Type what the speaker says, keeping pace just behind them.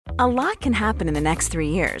A lot can happen in the next 3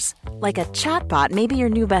 years. Like a chatbot may be your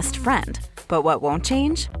new best friend. But what won't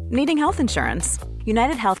change? Needing health insurance.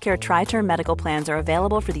 United Healthcare Tri-Term Medical Plans are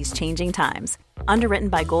available for these changing times. Underwritten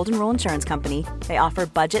by Golden Rule Insurance Company, they offer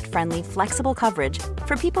budget-friendly, flexible coverage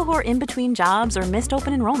for people who are in between jobs or missed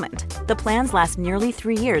open enrollment. The plans last nearly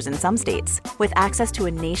 3 years in some states, with access to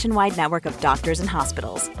a nationwide network of doctors and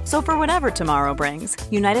hospitals. So for whatever tomorrow brings,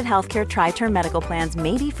 United Healthcare Tri-Term Medical Plans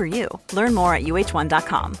may be for you. Learn more at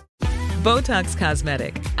uh1.com. Botox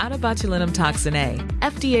Cosmetic, out of botulinum toxin A,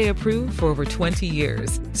 FDA approved for over 20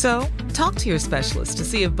 years. So, talk to your specialist to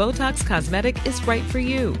see if Botox Cosmetic is right for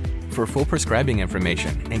you. For full prescribing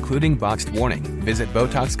information, including boxed warning, visit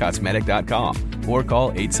BotoxCosmetic.com or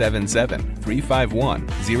call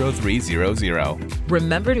 877-351-0300.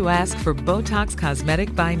 Remember to ask for Botox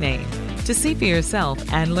Cosmetic by name. To see for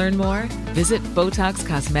yourself and learn more, visit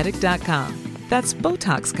BotoxCosmetic.com. That's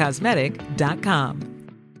BotoxCosmetic.com.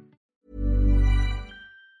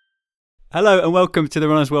 Hello and welcome to the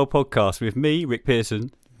Runners World podcast with me, Rick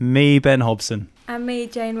Pearson. Me, Ben Hobson. And me,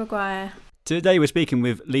 Jane Maguire. Today we're speaking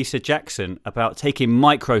with Lisa Jackson about taking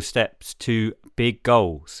micro steps to big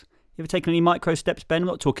goals. You ever taken any micro steps, Ben? I'm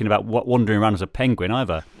not talking about wandering around as a penguin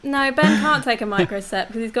either. No, Ben can't take a micro step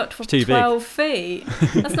because he's got 12 feet.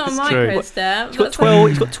 That's not a micro step. He's got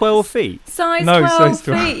 12 feet? Size 12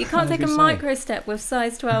 feet. You can't take a micro step with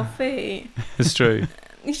size 12 feet. It's true.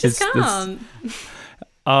 You just can't.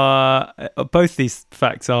 Both these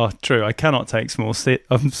facts are true. I cannot take small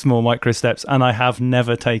micro steps, and I have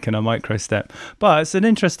never taken a micro step. But it's an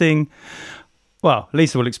interesting. Well,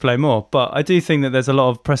 Lisa will explain more. But I do think that there's a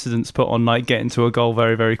lot of precedence put on like getting to a goal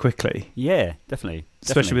very, very quickly. Yeah, definitely.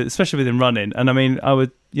 Especially within running. And I mean, I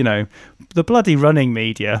would, the bloody running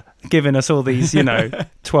media giving us all these,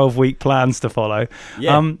 12-week plans to follow.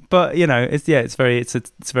 Yeah. But it's a very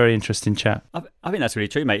interesting chat. I think that's really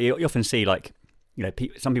true, mate. You often see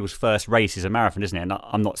some people's first race is a marathon, isn't it? And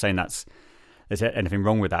I'm not saying there's anything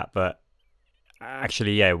wrong with that, but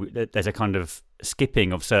actually, there's a kind of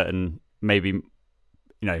skipping of certain maybe,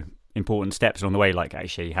 important steps along the way. Like,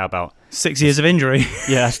 actually, how about 6 years of injury?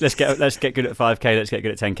 Yeah, let's get good at 5K, let's get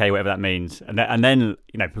good at 10K, whatever that means, and then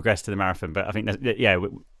progress to the marathon. But I think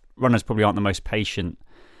runners probably aren't the most patient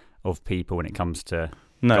of people when it comes to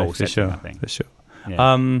goal setting. Sure, I think. for sure.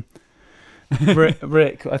 Yeah.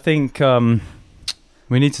 Rick, I think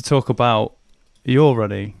we need to talk about your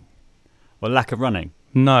running. Well, lack of running.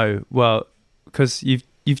 No, well, because you've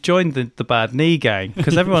joined the bad knee gang,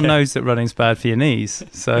 because everyone knows that running's bad for your knees.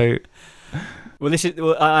 So,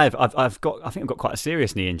 I've got quite a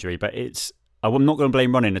serious knee injury, but I'm not going to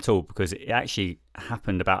blame running at all because it actually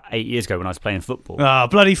happened about 8 years ago when I was playing football. Ah,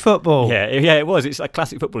 bloody football! Yeah, it was. It's a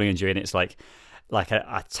classic footballing injury, and it's like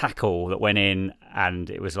a tackle that went in, and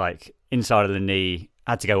it was like inside of the knee.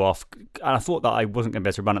 Had to go off, and I thought that I wasn't going to be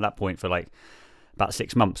able to run at that point for like about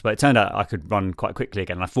 6 months, but it turned out I could run quite quickly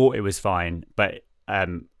again, and I thought it was fine. But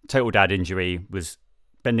total dad injury, was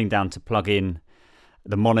bending down to plug in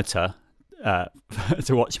the monitor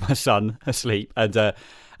to watch my son asleep, and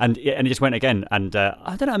it just went again, and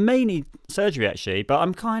I don't know, I may need surgery actually, but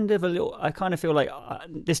I kind of feel like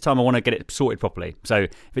this time I want to get it sorted properly, so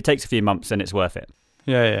if it takes a few months then it's worth it.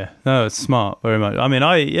 Yeah. No, it's smart, very much. I mean,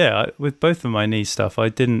 with both of my knee stuff, I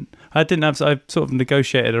sort of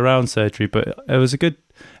negotiated around surgery, but it was a good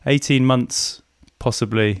 18 months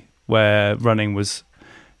possibly where running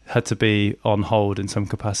had to be on hold in some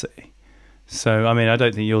capacity. So, I mean, I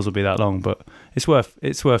don't think yours will be that long, but it's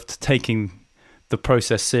worth taking the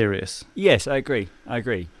process serious. Yes, I agree.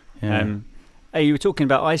 Yeah. Hey, you were talking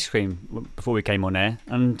about ice cream before we came on air,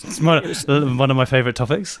 and it's one of my favourite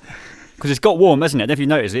topics. Because it's got warm, hasn't it? If you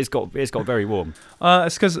noticed, it's got very warm.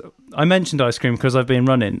 It's because I mentioned ice cream because I've been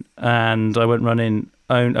running, and I went running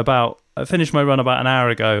I finished my run about an hour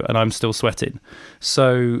ago, and I'm still sweating.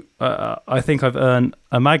 So I think I've earned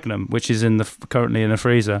a Magnum, which is currently in the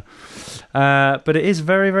freezer. But it is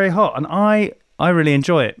very, very hot, and I really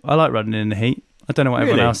enjoy it. I like running in the heat. I don't know what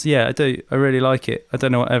everyone else. Yeah, I do. I really like it. I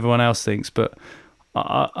don't know what everyone else thinks, but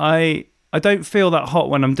I don't feel that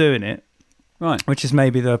hot when I'm doing it. Right, which is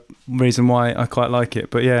maybe the reason why I quite like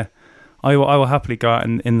it. But yeah, I will happily go out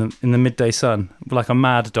in the midday sun like a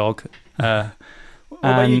mad dog. What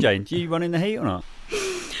about you, Jane? Do you run in the heat or not?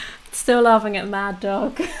 Still laughing at Mad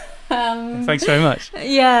Dog. Thanks very much.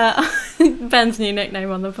 Yeah, Ben's new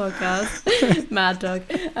nickname on the podcast, Mad Dog.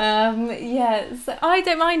 So I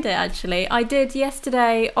don't mind it actually. I did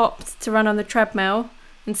yesterday opt to run on the treadmill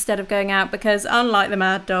instead of going out because unlike the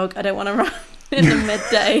Mad Dog, I don't want to run in the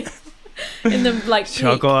midday. In the peak.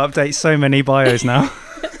 I've got to update so many bios now.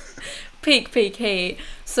 peak heat.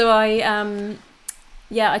 So I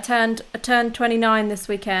I turned 29 this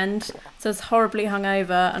weekend, so I was horribly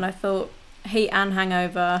hungover, and I thought heat and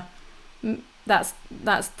hangover, that's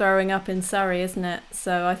throwing up in Surrey, isn't it?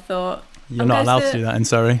 So I thought you're not allowed to do that in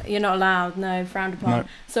Surrey. You're not allowed, no, frowned upon. No.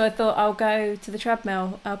 So I thought I'll go to the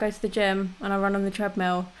treadmill, I'll go to the gym, and I'll run on the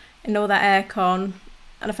treadmill in all that aircon,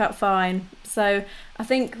 and I felt fine. So I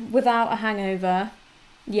think without a hangover,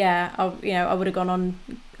 I would have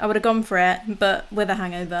gone for it, but with a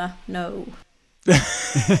hangover, no.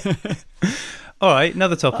 All right,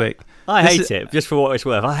 another topic. I hate it, just for what it's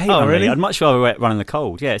worth. I hate running. Really? I'd much rather run in the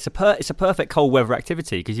cold. Yeah, it's a perfect cold weather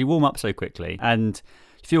activity because you warm up so quickly and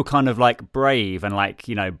you feel kind of like brave and like,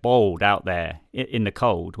 bold out there in the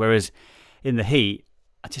cold. Whereas in the heat,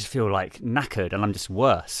 I just feel like knackered and I'm just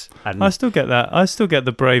worse. And I still get that. I still get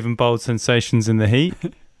the brave and bold sensations in the heat.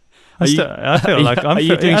 Are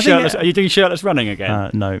you doing shirtless running again?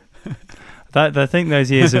 No. I think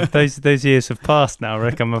those years have passed now,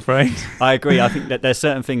 Rick. I'm afraid. I agree. I think that there's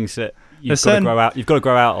certain things that you've got to grow out. You've got to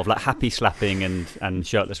grow out of, like happy slapping and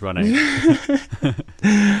shirtless running.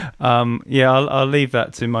 I'll leave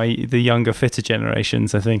that to the younger, fitter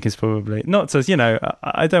generations. I think is probably not to.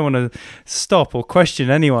 I don't want to stop or question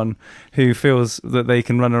anyone who feels that they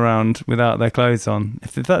can run around without their clothes on.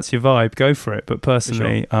 If that's your vibe, go for it. But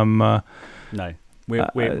personally, no.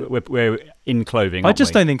 We're in clothing. I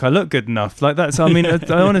just don't think I look good enough. Like that's. I mean, I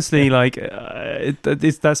honestly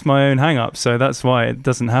that's my own hang up. So that's why it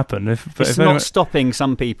doesn't happen. It's not stopping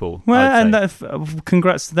some people. Well, and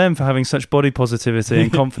congrats to them for having such body positivity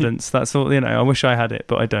and confidence. That's all. I wish I had it,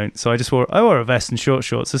 but I don't. So I wore a vest and short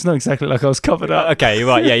shorts. It's not exactly like I was covered up. Okay, you're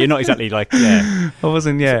right. Yeah, you're not exactly like. Yeah, I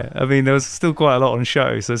wasn't. Yeah, I mean, there was still quite a lot on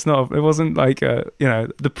show. So it wasn't like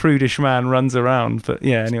the prudish man runs around. But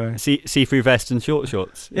yeah, anyway. See-through vest and shorts.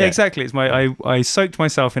 Yeah, exactly. It's I soaked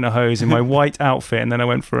myself in a hose in my white outfit and then I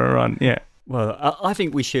went for a run. Yeah. Well, I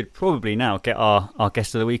think we should probably now get our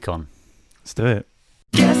guest of the week on. Let's do it.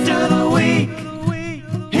 Guest of the week.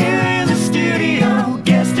 Here in the studio.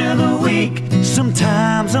 Guest of the week.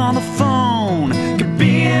 Sometimes on the phone. Could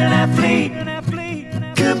be an athlete.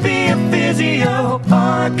 Could be a physio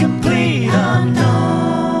or a complete unknown.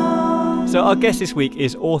 So our guest this week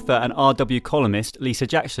is author and RW columnist Lisa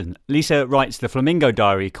Jackson. Lisa writes the Flamingo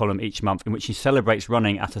Diary column each month in which she celebrates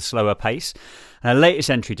running at a slower pace. And her latest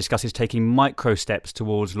entry discusses taking micro steps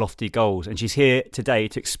towards lofty goals. And she's here today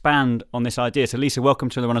to expand on this idea. So Lisa, welcome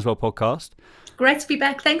to the Run As Well podcast. Great to be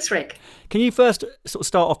back. Thanks, Rick. Can you first sort of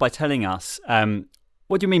start off by telling us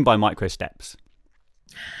what do you mean by micro steps?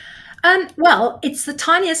 Well, it's the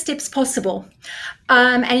tiniest steps possible.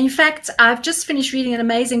 And in fact, I've just finished reading an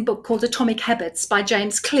amazing book called Atomic Habits by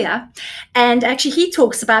James Clear. And actually, he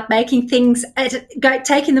talks about making things,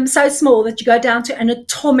 taking them so small that you go down to an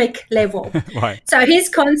atomic level. Right. So his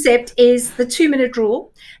concept is the 2-minute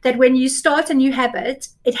rule, that when you start a new habit,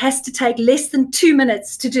 it has to take less than 2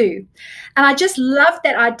 minutes to do. And I just love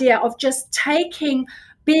that idea of just taking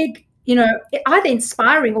big, either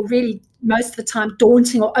inspiring or really most of the time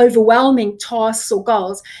daunting or overwhelming tasks or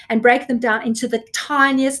goals and break them down into the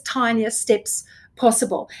tiniest steps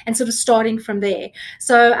possible and sort of starting from there.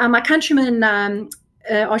 So my countryman,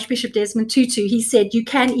 Archbishop Desmond Tutu, he said, you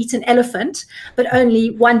can eat an elephant, but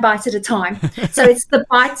only one bite at a time. So it's the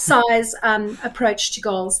bite-size approach to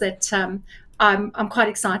goals that I'm quite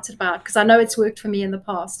excited about because I know it's worked for me in the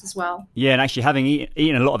past as well. Yeah, and actually having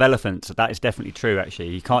eaten a lot of elephants, that is definitely true. Actually,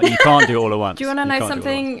 you can't do it all at once. Do you want to know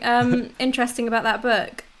something interesting about that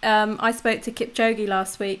book? I spoke to Kipchoge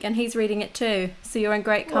last week, and he's reading it too. So you're in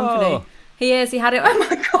great company. Whoa. He is. He had it. Oh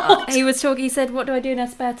my God! He was talking. He said, "What do I do in my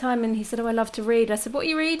spare time?" And he said, "Oh, I love to read." I said, "What are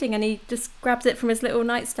you reading?" And he just grabs it from his little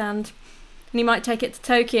nightstand. And he might take it to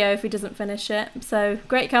Tokyo if he doesn't finish it. So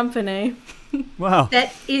great company. Wow.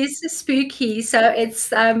 That is spooky. So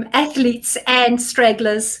it's athletes and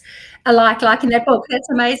stragglers alike, like in that book. That's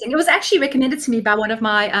amazing. It was actually recommended to me by one of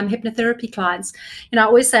my hypnotherapy clients. I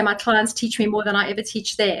always say my clients teach me more than I ever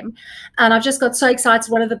teach them. And I've just got so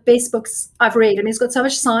excited. One of the best books I've read. I mean, it's got so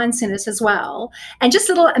much science in it as well. And just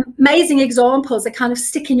little amazing examples that kind of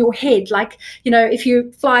stick in your head. Like, if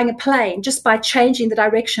you're flying a plane, just by changing the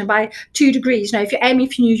direction by 2 degrees, if you're aiming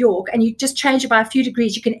for New York and you just change it by a few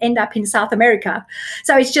degrees, you can end up in South America.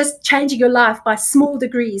 So it's just changing your life by small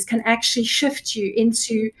degrees can actually shift you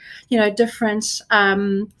into, different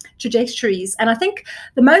trajectories. And I think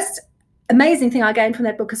the most amazing thing I gained from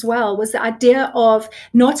that book as well was the idea of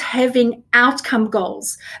not having outcome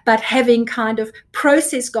goals, but having kind of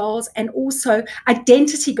process goals and also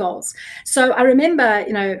identity goals. So I remember,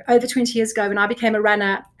 over 20 years ago when I became a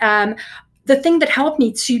runner, the thing that helped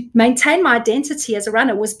me to maintain my identity as a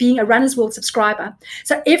runner was being a Runner's World subscriber.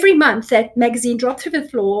 So every month that magazine dropped through the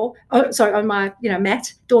floor, on my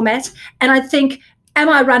doormat, and I'd think, am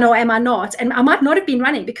I a runner or am I not? And I might not have been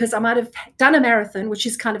running because I might have done a marathon, which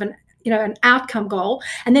is kind of an outcome goal,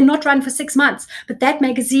 and then not run for 6 months. But that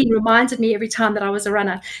magazine reminded me every time that I was a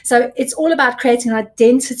runner. So it's all about creating an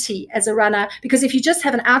identity as a runner, because if you just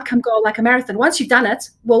have an outcome goal like a marathon, once you've done it,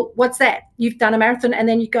 well, what's that? You've done a marathon and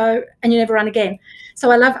then you go and you never run again. So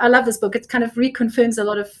I love this book. It kind of reconfirms a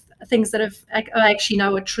lot of things that I actually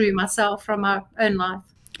know are true myself from my own life.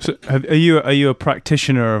 So are you a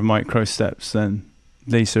practitioner of micro steps then,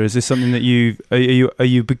 Lisa? Is this something that are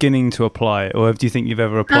you beginning to apply, or do you think you've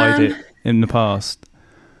ever applied it in the past?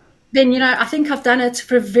 Ben, I think I've done it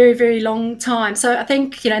for a very, very long time. So I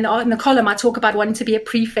think, in the column, I talk about wanting to be a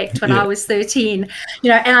prefect when I was 13,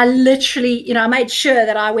 and I literally, I made sure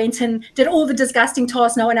that I went and did all the disgusting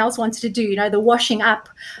tasks no one else wanted to do, the washing up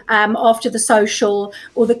after the social,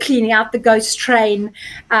 or the cleaning out the ghost train,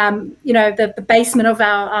 the basement of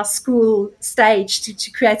our school stage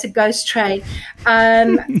to create a ghost train.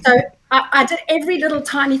 So I did every little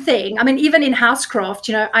tiny thing. I mean, even in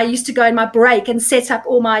housecraft, I used to go in my break and set up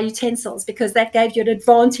all my utensils, because that gave you an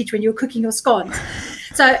advantage when you were cooking your scones.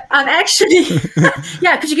 So I've actually,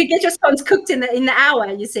 because you could get your scones cooked in the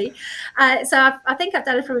hour, you see. So I think I've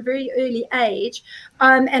done it from a very early age,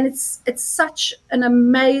 and it's such an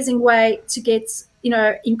amazing way to get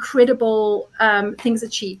incredible things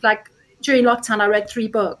achieved. Like, during lockdown, I read 3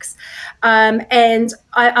 books, and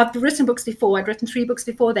I've written books before. I'd written 3 books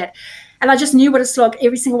before that, and I just knew what a slog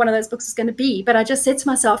every single one of those books was going to be. But I just said to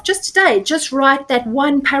myself, just today, just write that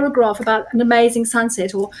one paragraph about an amazing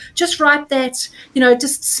sunset, or just write that,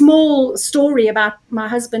 just small story about my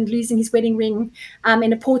husband losing his wedding ring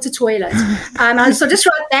in a porta toilet. So just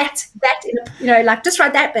write that just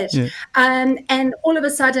write that bit. Yeah. And all of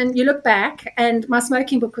a sudden, you look back, and my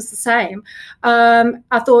smoking book was the same.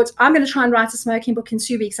 I thought, I'm going to try and write a smoking book in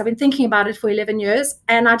 2 weeks. I've been thinking about it for 11 years,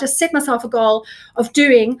 and I just set myself a goal of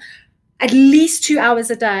doing at least 2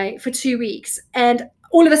 hours a day for 2 weeks. And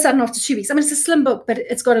all of a sudden, after 2 weeks, I mean, it's a slim book, but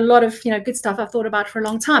it's got a lot of, good stuff I've thought about for a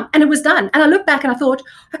long time. And it was done. And I look back and I thought,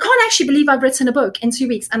 I can't actually believe I've written a book in 2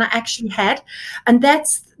 weeks. And I actually had. And that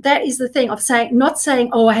is the thing of not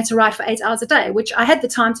saying, I had to write for 8 hours a day, which I had the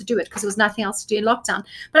time to do it because there was nothing else to do in lockdown.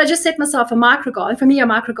 But I just set myself a micro goal. And for me, a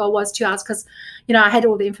micro goal was 2 hours, because, I had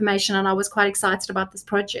all the information, and I was quite excited about this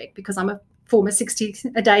project, because I'm a former 60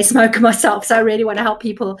 a day smoker myself, so I really want to help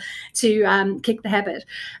people to kick the habit.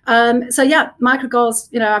 Micro goals,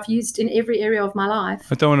 I've used in every area of my life.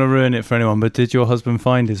 I don't want to ruin it for anyone, but did your husband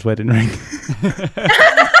find his wedding ring?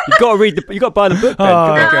 You've got to buy the book,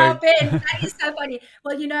 Ben. Ben, that is so funny.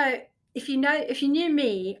 Well, if you knew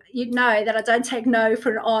me, you'd know that I don't take no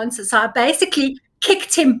for an answer. So I basically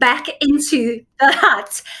kicked him back into the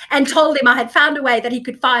hut and told him I had found a way that he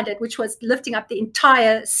could find it, which was lifting up the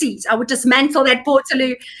entire seat. I would dismantle that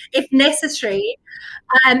portaloo if necessary.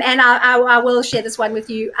 And I will share this one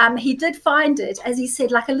with you. He did find it, as he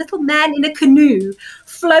said, like a little man in a canoe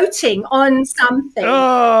floating on something.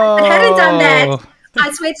 Oh. If I hadn't done that, I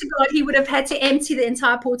swear to God, he would have had to empty the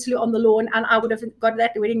entire portaloo on the lawn, and I would have got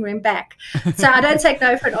that wedding ring back. So I don't take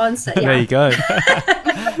no for an answer. Yeah. There you go.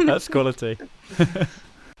 That's quality.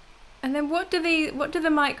 And then what do the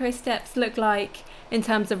micro steps look like in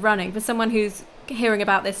terms of running for someone who's hearing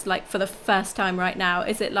about this like for the first time right now?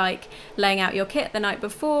 Is it like laying out your kit the night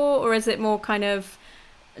before, or is it more kind of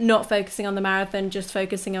not focusing on the marathon, just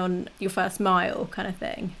focusing on your first mile kind of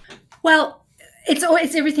thing? Well,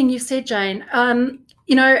 it's everything you've said, Jane.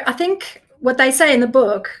 I think what they say in the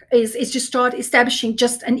book is just start establishing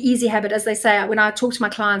just an easy habit. As they say, when I talk to my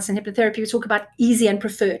clients in hypnotherapy, we talk about easy and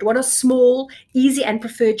preferred. What are small, easy and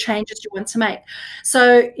preferred changes you want to make?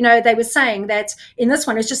 So, they were saying that in this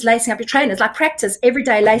one, it's just lacing up your trainers, like practice every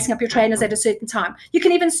day, lacing up your trainers at a certain time. You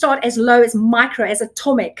can even start as low as micro, as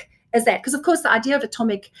atomic as that. Because, of course, the idea of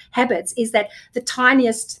atomic habits is that the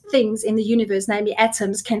tiniest things in the universe, namely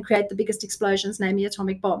atoms, can create the biggest explosions, namely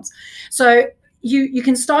atomic bombs. So you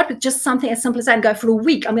can start with just something as simple as that and go, for a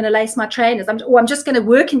week, I'm going to lace my trainers, I'm just going to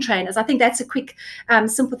work in trainers. I think that's a quick,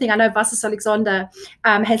 simple thing. I know Vassos Alexander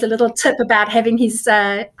has a little tip about having his,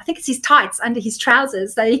 I think it's his tights under his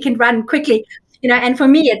trousers so he can run quickly. And for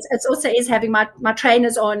me, it's also is having my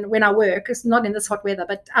trainers on when I work. It's not in this hot weather,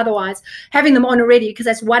 but otherwise having them on already, because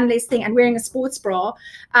that's one less thing, and wearing a sports bra,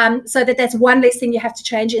 so that's one less thing you have to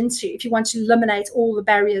change into if you want to eliminate all the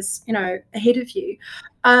barriers, ahead of you.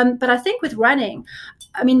 But I think with running,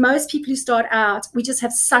 I mean, most people who start out, we just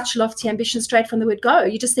have such lofty ambitions straight from the word go.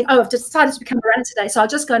 You just think, oh, I've decided to become a runner today, so I'll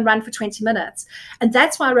just go and run for 20 minutes. And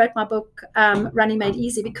that's why I wrote my book, Running Made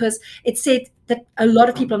Easy, because it said that a lot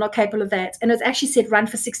of people are not capable of that. And it actually said run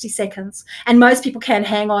for 60 seconds. And most people can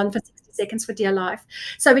hang on for 60 seconds for dear life.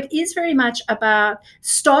 So it is very much about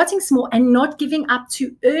starting small and not giving up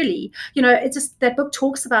too early. You know, it's just that book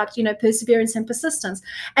talks about, you know, perseverance and persistence.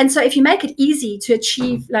 And so if you make it easy to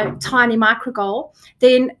achieve like tiny micro goal,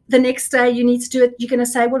 then the next day you need to do it. You're going to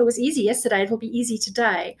say, well, it was easy yesterday, it will be easy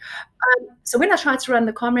today. So when I tried to run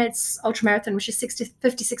the Comrades Ultramarathon, which is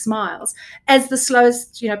 56 miles, as the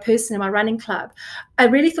slowest, you know, person in my running club, I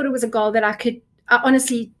really thought it was a goal that I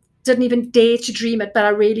honestly didn't even dare to dream it, but I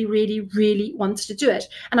really, really, really wanted to do it.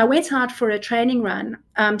 And I went out for a training run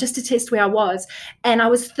just to test where I was. And I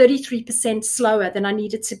was 33% slower than I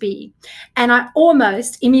needed to be. And I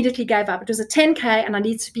almost immediately gave up. It was a 10K and I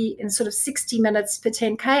needed to be in sort of 60 minutes per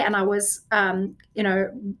 10K. And I was, you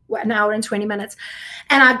know, an hour and 20 minutes.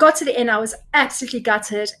 And I got to the end, I was absolutely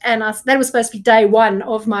gutted. And that was supposed to be day one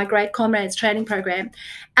of my Great Comrades training program.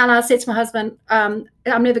 And I said to my husband, I'm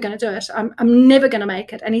never going to do it. I'm never going to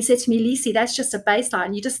make it. And he said to me, Lisi, that's just a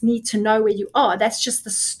baseline. You just need to know where you are. That's just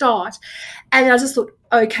the start. And I just thought,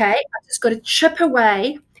 okay, I just got to chip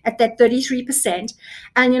away at that 33%.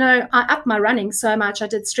 And, you know, I upped my running so much. I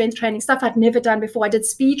did strength training, stuff I'd never done before. I did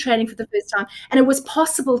speed training for the first time. And it was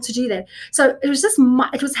possible to do that. So it was just,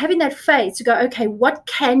 it was having that faith to go, okay, what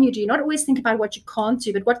can you do? Not always think about what you can't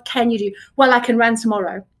do, but what can you do? Well, I can run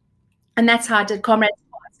tomorrow. And that's how I did Comrades.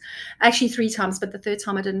 Actually 3 times, but the third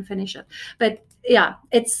time I didn't finish it. But yeah,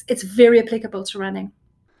 it's very applicable to running.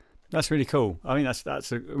 That's really cool. I mean,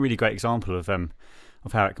 that's a really great example of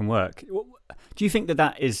how it can work. Do you think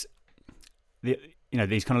that is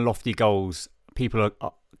these kind of lofty goals, people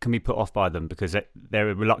can be put off by them because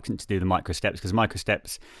they're reluctant to do the micro steps? Because micro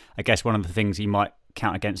steps, I guess one of the things you might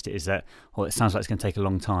count against it is that, well, it sounds like it's going to take a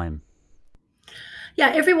long time.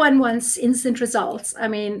 Yeah, everyone wants instant results. I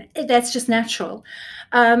mean, that's just natural.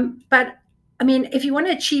 But I mean, if you want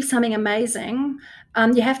to achieve something amazing,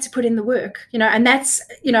 you have to put in the work, you know, and that's,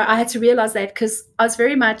 you know, I had to realize that because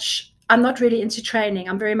I'm not really into training.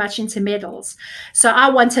 I'm very much into medals. So I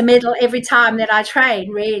want a medal every time that I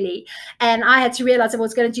train, really. And I had to realize if I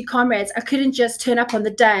was going to do Comrades, I couldn't just turn up on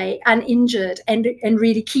the day uninjured and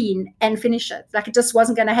really keen and finish it. Like, it just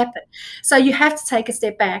wasn't going to happen. So you have to take a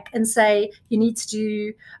step back and say you need to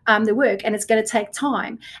do the work, and it's going to take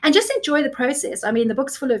time. And just enjoy the process. I mean, the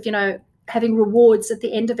book's full of, you know, having rewards at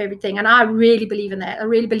the end of everything. And I really believe in that. I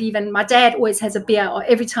really believe in, my dad always has a beer or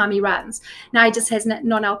every time he runs. Now he just has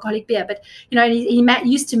non-alcoholic beer. But, you know, he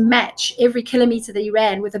used to match every kilometer that he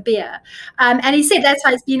ran with a beer. And he said that's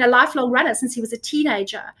how he's been a lifelong runner since he was a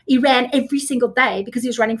teenager. He ran every single day because he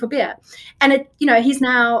was running for beer. And, you know, he's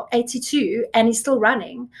now 82 and he's still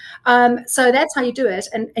running. So that's how you do it.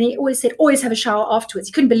 And he always said, always have a shower afterwards.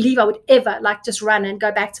 He couldn't believe I would ever just run and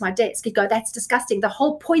go back to my desk. He'd go, that's disgusting. The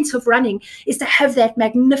whole point of running is to have that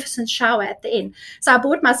magnificent shower at the end. So I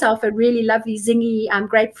bought myself a really lovely zingy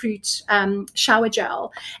grapefruit shower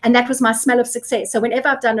gel, and that was my smell of success. So whenever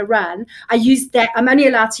I've done a run, I use that. I'm only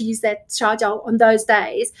allowed to use that shower gel on those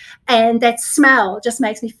days, and that smell just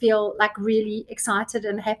makes me feel like really excited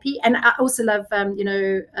and happy. And I also love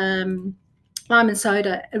lime and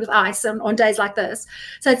soda with ice on days like this.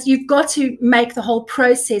 So you've got to make the whole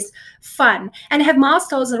process fun and have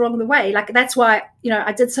milestones along the way. Like, that's why, you know,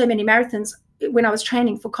 I did so many marathons when I was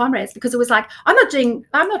training for Comrades, because it was like, I'm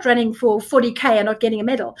not running for 40K and not getting a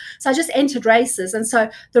medal. So I just entered races. And so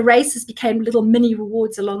the races became little mini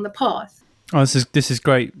rewards along the path. Oh, this is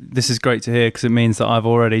great. This is great to hear, because it means that I've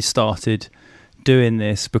already started doing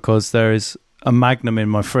this, because there is a Magnum in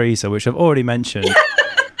my freezer, which I've already mentioned.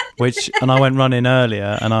 And I went running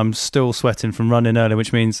earlier, and I'm still sweating from running earlier,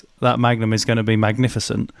 which means that Magnum is going to be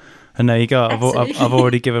magnificent. And there you go. I've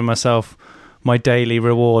already given myself my daily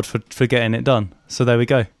reward for getting it done. So there we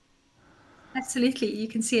go. Absolutely. You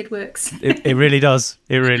can see it works. It really does.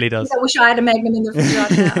 It really does. I wish I had a Magnum in the fridge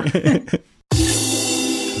right now.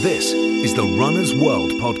 This is the Runner's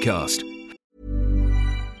World podcast.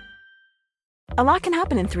 A lot can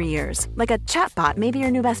happen in 3 years, like a chatbot may be your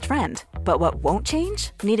new best friend. But what won't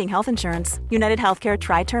change? Needing health insurance. United Healthcare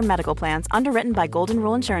Tri-Term Medical Plans, underwritten by Golden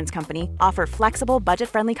Rule Insurance Company, offer flexible,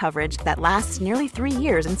 budget-friendly coverage that lasts nearly 3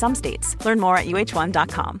 years in some states. Learn more at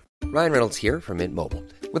uh1.com. Ryan Reynolds here from Mint Mobile.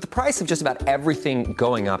 With the price of just about everything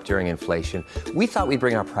going up during inflation, we thought we'd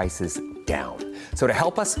bring our prices down. So to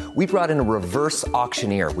help us, we brought in a reverse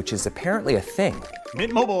auctioneer, which is apparently a thing.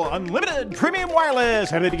 Mint Mobile Unlimited Premium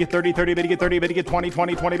Wireless. How to get 30, 30, bit to get 30, bit to get 20,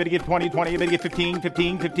 20, 20, bit to get 20, 20, bit to get 15,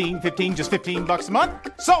 15, 15, 15, just $15 a month?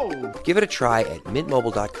 Sold! Give it a try at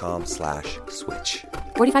mintmobile.com/switch.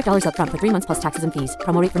 $45 up front for 3 months plus taxes and fees.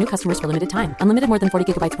 Promo rate for new customers for limited time. Unlimited more than 40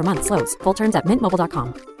 gigabytes per month. Slows full terms at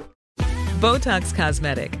mintmobile.com. Botox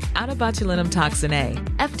Cosmetic, out of botulinum toxin A,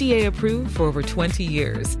 FDA approved for over 20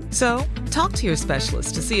 years. So, talk to your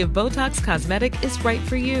specialist to see if Botox Cosmetic is right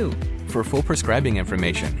for you. For full prescribing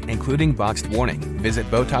information, including boxed warning, visit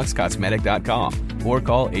BotoxCosmetic.com or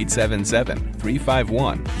call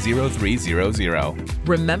 877-351-0300.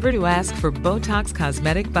 Remember to ask for Botox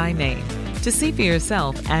Cosmetic by name. To see for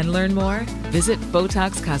yourself and learn more, visit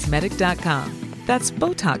BotoxCosmetic.com. That's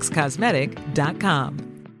BotoxCosmetic.com.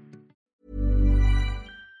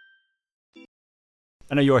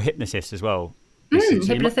 I know you're a hypnotist as well.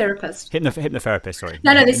 Hypnotherapist. Hypnotherapist, sorry.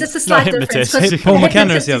 No, there's just a slight difference. Paul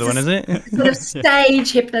McKenna is the other one, is it? Sort of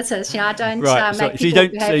stage hypnotist. I don't right. make so you people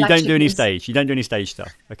don't. behave So you like don't do any chickens. stage. You don't do any stage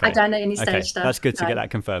stuff. Okay. I don't do any stage stuff. That's good to get that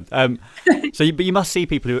confirmed. But you must see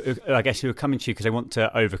people who I guess who are coming to you because they want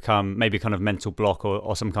to overcome maybe kind of mental block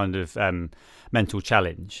or some kind of mental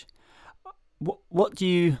challenge. What do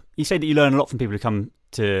you say that you learn a lot from people who come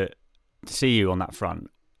to see you on that front?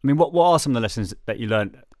 I mean, what are some of the lessons that you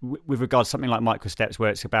learned with regards to something like micro steps, where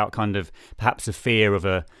it's about kind of perhaps the fear of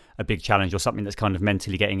a big challenge or something that's kind of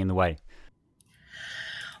mentally getting in the way?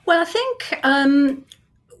 Well, I think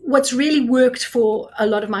what's really worked for a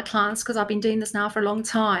lot of my clients, because I've been doing this now for a long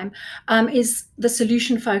time, is the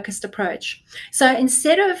solution-focused approach. So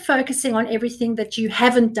instead of focusing on everything that you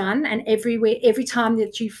haven't done and every time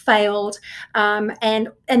that you failed, and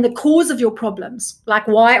the cause of your problems, like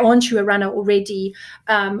why aren't you a runner already?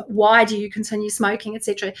 Why do you continue smoking,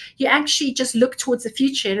 etc. You actually just look towards the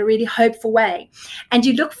future in a really hopeful way, and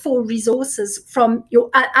you look for resources from your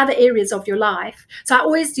other areas of your life. So I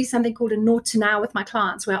always do something called a naught to now with my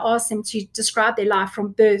clients, where I ask them to describe their life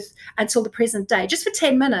from birth until the present day, just for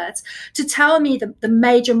 10 minutes, to tell me the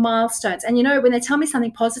major milestones. And when they tell me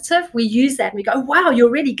something positive, we use that and we go, oh, wow, you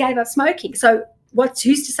already gave up smoking. So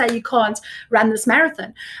who's to say you can't run this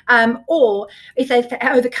marathon? Or if they've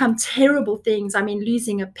overcome terrible things,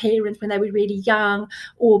 losing a parent when they were really young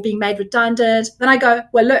or being made redundant, then I go,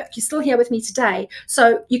 well, look, you're still here with me today.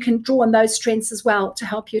 So you can draw on those strengths as well to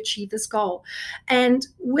help you achieve this goal. And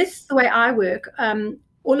with the way I work,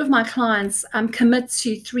 all of my clients commit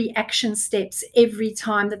to 3 action steps every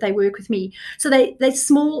time that they work with me. So they're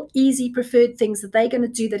small, easy, preferred things that they're going to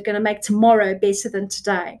do that are going to make tomorrow better than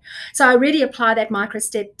today. So I really apply that micro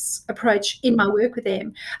steps approach in my work with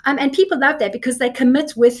them. And people love that because they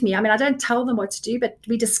commit with me. I don't tell them what to do, but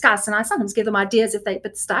we discuss, and I sometimes give them ideas if they're a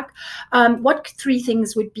bit stuck. What 3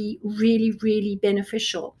 things would be really, really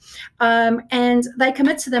beneficial? And they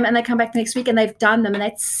commit to them and they come back the next week and they've done them. And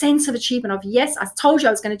that sense of achievement of, yes, I told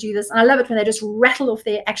you I was going to do this. And I love it when they just rattle off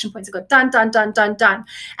their action points and go done, done, done, done, done.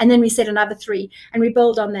 And then we set another 3 and we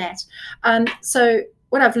build on that. So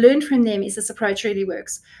what I've learned from them is this approach really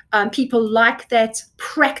works. People like that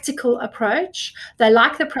practical approach. They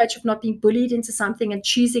like the approach of not being bullied into something and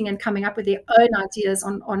choosing and coming up with their own ideas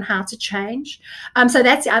on how to change. So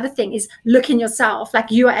that's the other thing, is look in yourself.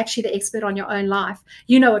 Like, you are actually the expert on your own life.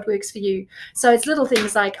 You know what works for you. So it's little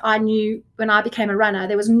things like, I knew when I became a runner,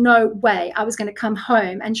 there was no way I was going to come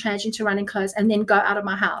home and change into running clothes and then go out of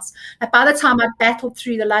my house. Like, by the time I battled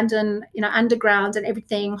through the London, underground and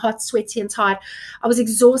everything, hot, sweaty and tired, I was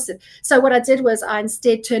exhausted. So what I did was I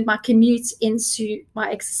instead turned my commute into my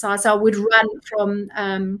exercise. So I would run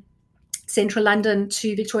from central London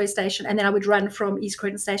to Victoria Station, and then I would run from East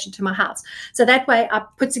Croydon Station to my house. So that way I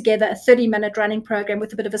put together a 30-minute running program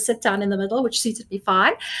with a bit of a sit down in the middle, which suited me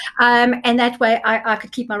fine. And that way I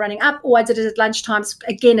could keep my running up, or I did it at lunchtimes.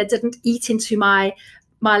 Again, it didn't eat into my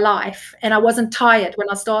life, and I wasn't tired when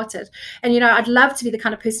I started. And I'd love to be the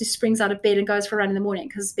kind of person who springs out of bed and goes for a run in the morning,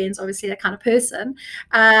 because Ben's obviously that kind of person,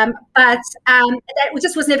 but that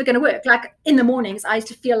just was never going to work. Like, in the mornings I used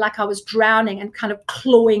to feel like I was drowning and kind of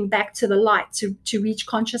clawing back to the light to reach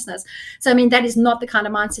consciousness. So that is not the kind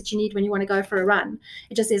of mindset you need when you want to go for a run.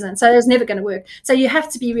 It just isn't. So it was never going to work. So you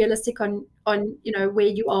have to be realistic on where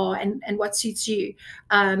you are and what suits you,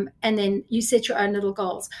 and then you set your own little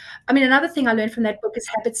goals. Another thing I learned from that book is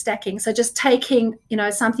habit stacking. So just taking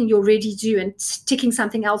something you already do and ticking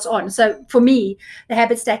something else on. So for me, the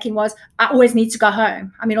habit stacking was, I always need to go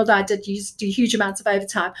home. Although I did do huge amounts of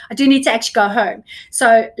overtime, I do need to actually go home.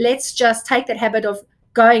 So let's just take that habit of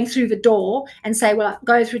going through the door and say, well,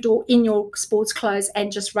 go through the door in your sports clothes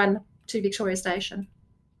and just run to Victoria Station.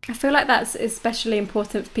 I feel like that's especially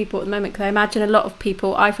important for people at the moment, because I imagine a lot of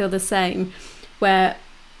people, I feel the same, where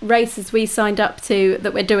races we signed up to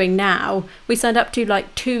that we're doing now, we signed up to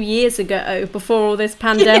like 2 years ago before all this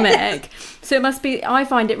pandemic. So it must be, I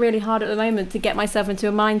find it really hard at the moment to get myself into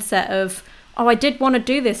a mindset of, oh, I did want to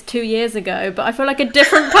do this 2 years ago, but I feel like a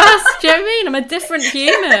different person. Do you know what I mean? I'm a different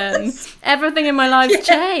human. Everything in my life's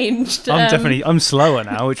changed. I'm slower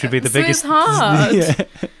now, which would be the biggest. It's hard. Yeah.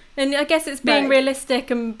 And I guess it's being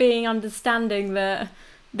realistic and being understanding that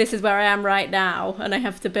this is where I am right now, and I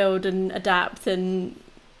have to build and adapt and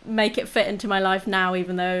make it fit into my life now,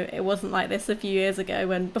 even though it wasn't like this a few years ago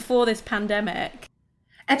when before this pandemic.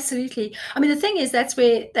 Absolutely. I mean, the thing is, that's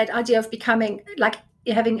where that idea of becoming like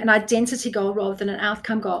having an identity goal rather than an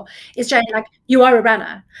outcome goal is, Jane, like you are a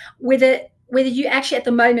runner, whether you actually at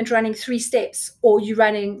the moment running 3 steps or you're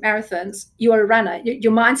running marathons, you are a runner.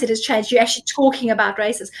 Your mindset has changed. You're actually talking about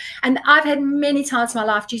races. And I've had many times in my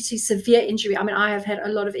life due to severe injury. I mean, I have had a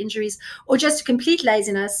lot of injuries, or just complete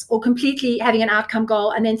laziness, or completely having an outcome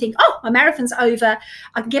goal and then think, oh, my marathon's over,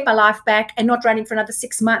 I can get my life back, and not running for another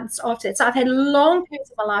 6 months after it. So I've had long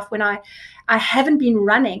periods of my life when I haven't been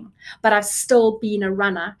running, but I've still been a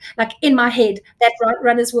runner. Like in my head, that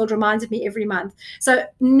Runner's World reminded me every month. So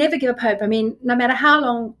never give up hope. I mean, no matter how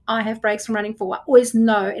long I have breaks from running for, I always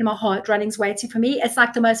know in my heart running's waiting for me. It's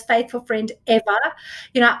like the most faithful friend ever.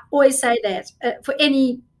 I always say that for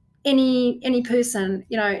any person,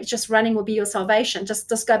 just running will be your salvation.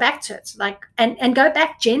 Just go back to it, like, and go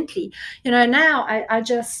back gently. Now I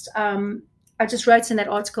just wrote in that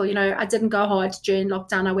article, I didn't go hard during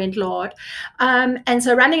lockdown, I went hard. And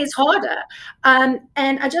so running is harder. And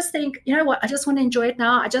I just think, you know what, I just want to enjoy it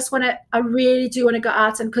now. I really do want to go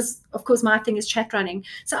out, and because of course my thing is chat running.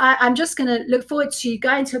 So I'm just going to look forward to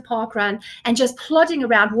going to a park run and just plodding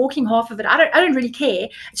around, walking half of it. I don't really care.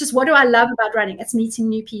 It's just, what do I love about running? It's meeting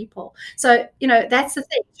new people. So, that's the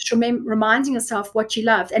thing, just reminding yourself what you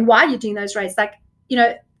loved and why you're doing those races. Like,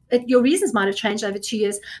 your reasons might have changed over 2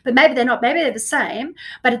 years, but maybe they're not. Maybe they're the same,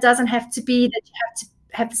 but it doesn't have to be that you have to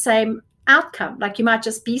have the same outcome. Like you might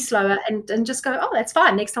just be slower and just go, oh, that's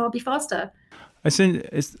fine. Next time I'll be faster. I think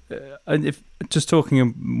if just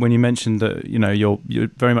talking when you mentioned that, you're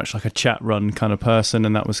very much like a chat run kind of person,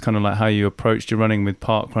 and that was kind of like how you approached your running with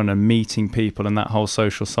parkrun and meeting people and that whole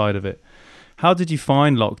social side of it. How did you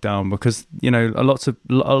find lockdown? Because, a lot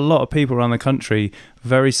of people around the country,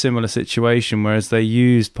 very similar situation, whereas they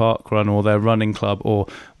used parkrun or their running club or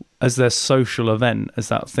as their social event, as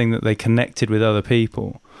that thing that they connected with other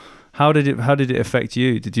people. How did it affect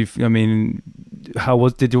you? Did your running,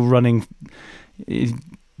 do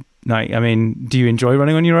you enjoy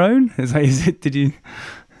running on your own?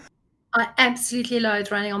 I absolutely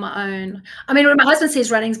loathe running on my own. I mean, when my husband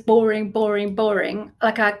says running's boring,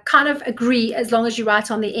 like I kind of agree, as long as you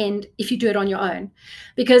write on the end if you do it on your own.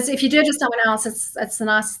 Because if you do it with someone else, it's the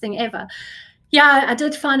nicest thing ever. Yeah, I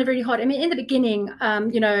did find it really hard. I mean, in the beginning,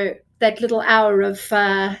 that little hour of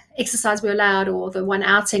exercise we were allowed, or the one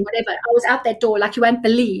outing, whatever, I was out that door like you won't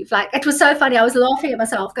believe. Like, it was so funny. I was laughing at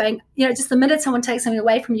myself going, just the minute someone takes something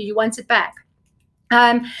away from you, you want it back.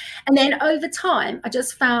 And then over time, I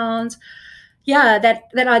just found, that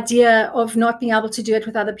idea of not being able to do it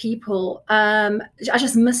with other people, I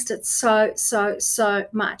just missed it so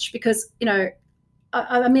much, because,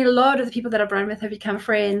 I mean, a lot of the people that I've run with have become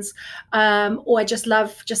friends, or I just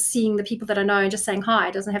love just seeing the people that I know and just saying hi.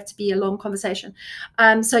 It doesn't have to be a long conversation.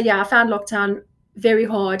 I found lockdown very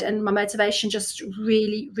hard, and my motivation just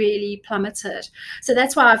really, really plummeted. So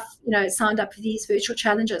that's why I've signed up for these virtual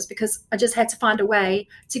challenges, because I just had to find a way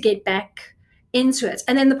to get back into it.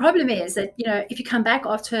 And then the problem is that if you come back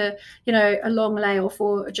after a long layoff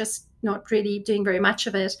or just not really doing very much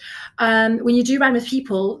of it, when you do run with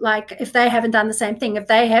people, like if they haven't done the same thing, if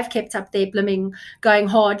they have kept up their blooming going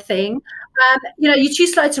hard thing, you're too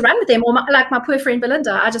slow to run with them. Or like my poor friend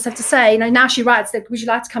Belinda, I just have to say, now she writes that, would you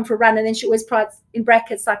like to come for a run? And then she always writes in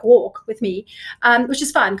brackets like walk with me, which is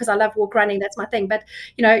fun because I love walk running. That's my thing. But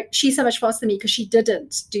she's so much faster than me because she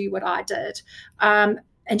didn't do what I did.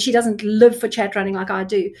 And she doesn't live for chat running like I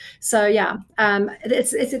do. So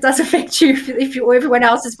it does affect you if everyone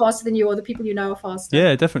else is faster than you, or the people are faster.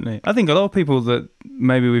 Yeah, definitely. I think a lot of people that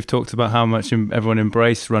maybe we've talked about how much everyone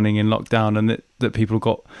embraced running in lockdown, and that people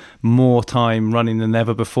got more time running than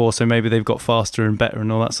ever before. So maybe they've got faster and better and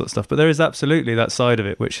all that sort of stuff. But there is absolutely that side of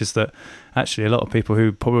it, which is that actually a lot of people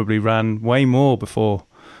who probably ran way more before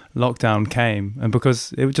lockdown came, and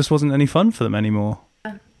because it just wasn't any fun for them anymore.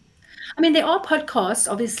 I mean, there are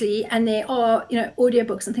podcasts, obviously, and there are,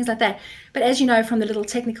 audiobooks and things like that. But as you know, from the little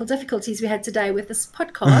technical difficulties we had today with this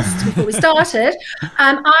podcast before we started,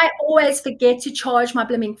 I always forget to charge my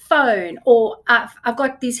blooming phone, or I've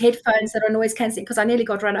got these headphones that are noise cancelling because I nearly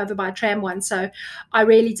got run over by a tram once. So I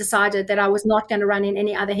really decided that I was not going to run in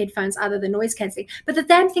any other headphones other than noise cancelling. But the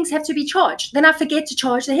damn things have to be charged. Then I forget to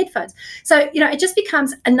charge the headphones. So, it just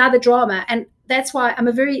becomes another drama. And that's why I'm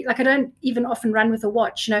I don't even often run with a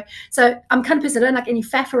watch, So I'm kind of person, I don't like any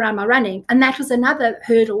faff around my running. And that was another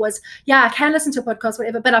hurdle was, I can listen to a podcast,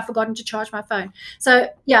 whatever, but I've forgotten to charge my phone. So,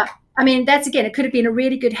 I mean, that's, again, it could have been a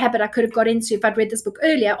really good habit I could have got into if I'd read this book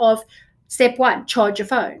earlier of step 1, charge your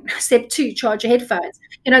phone. Step 2, charge your headphones.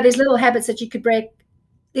 There's little habits that you could break.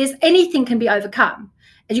 Anything can be overcome,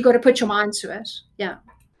 and you've got to put your mind to it. Yeah.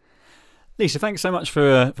 Lisa, thanks so much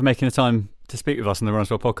for making the time to speak with us on the Runners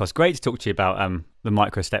World podcast. Great to talk to you about the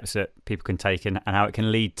micro steps that people can take and how it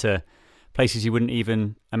can lead to places you wouldn't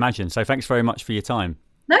even imagine. So thanks very much for your time.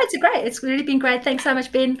 No, it's really been great. Thanks so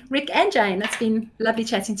much, Ben, Rick and Jane. It's been lovely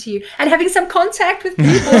chatting to you and having some contact with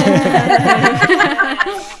people.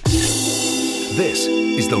 This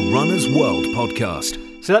is the Runners World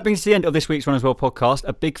podcast. So that brings us to the end of this week's Runners World podcast.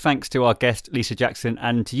 A big thanks to our guest, Lisa Jackson,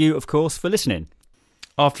 and to you, of course, for listening.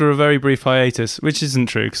 After a very brief hiatus, which isn't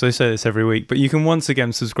true because I say this every week, but you can once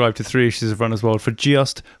again subscribe to 3 issues of Runners World for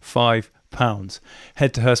just £5.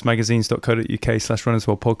 Head to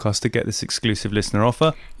hurstmagazines.co.uk/runnersworld podcast to get this exclusive listener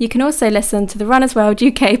offer. You can also listen to the Runners World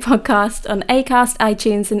UK podcast on Acast,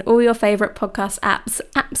 iTunes and all your favourite podcast apps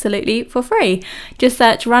absolutely for free. Just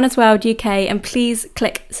search Runners World UK and please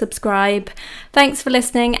click subscribe. Thanks for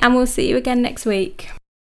listening and we'll see you again next week.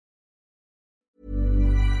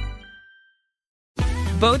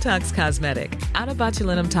 Botox Cosmetic, out of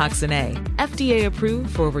botulinum toxin A, FDA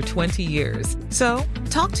approved for over 20 years. So,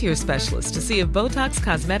 talk to your specialist to see if Botox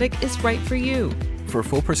Cosmetic is right for you. For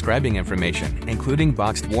full prescribing information, including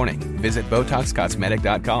boxed warning, visit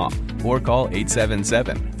BotoxCosmetic.com or call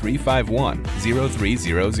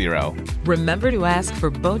 877-351-0300. Remember to ask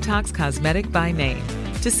for Botox Cosmetic by name.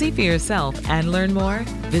 To see for yourself and learn more,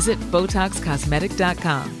 visit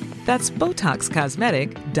BotoxCosmetic.com. That's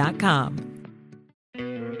BotoxCosmetic.com.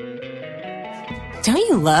 Don't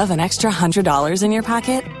you love an extra $100 in your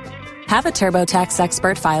pocket? Have a TurboTax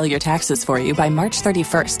expert file your taxes for you by March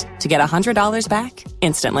 31st to get $100 back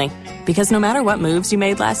instantly. Because no matter what moves you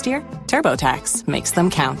made last year, TurboTax makes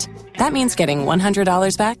them count. That means getting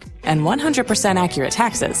 $100 back and 100% accurate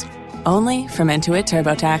taxes, only from Intuit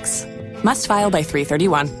TurboTax. Must file by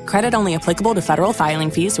 3/31. Credit only applicable to federal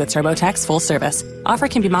filing fees with TurboTax full service. Offer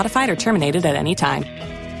can be modified or terminated at any time.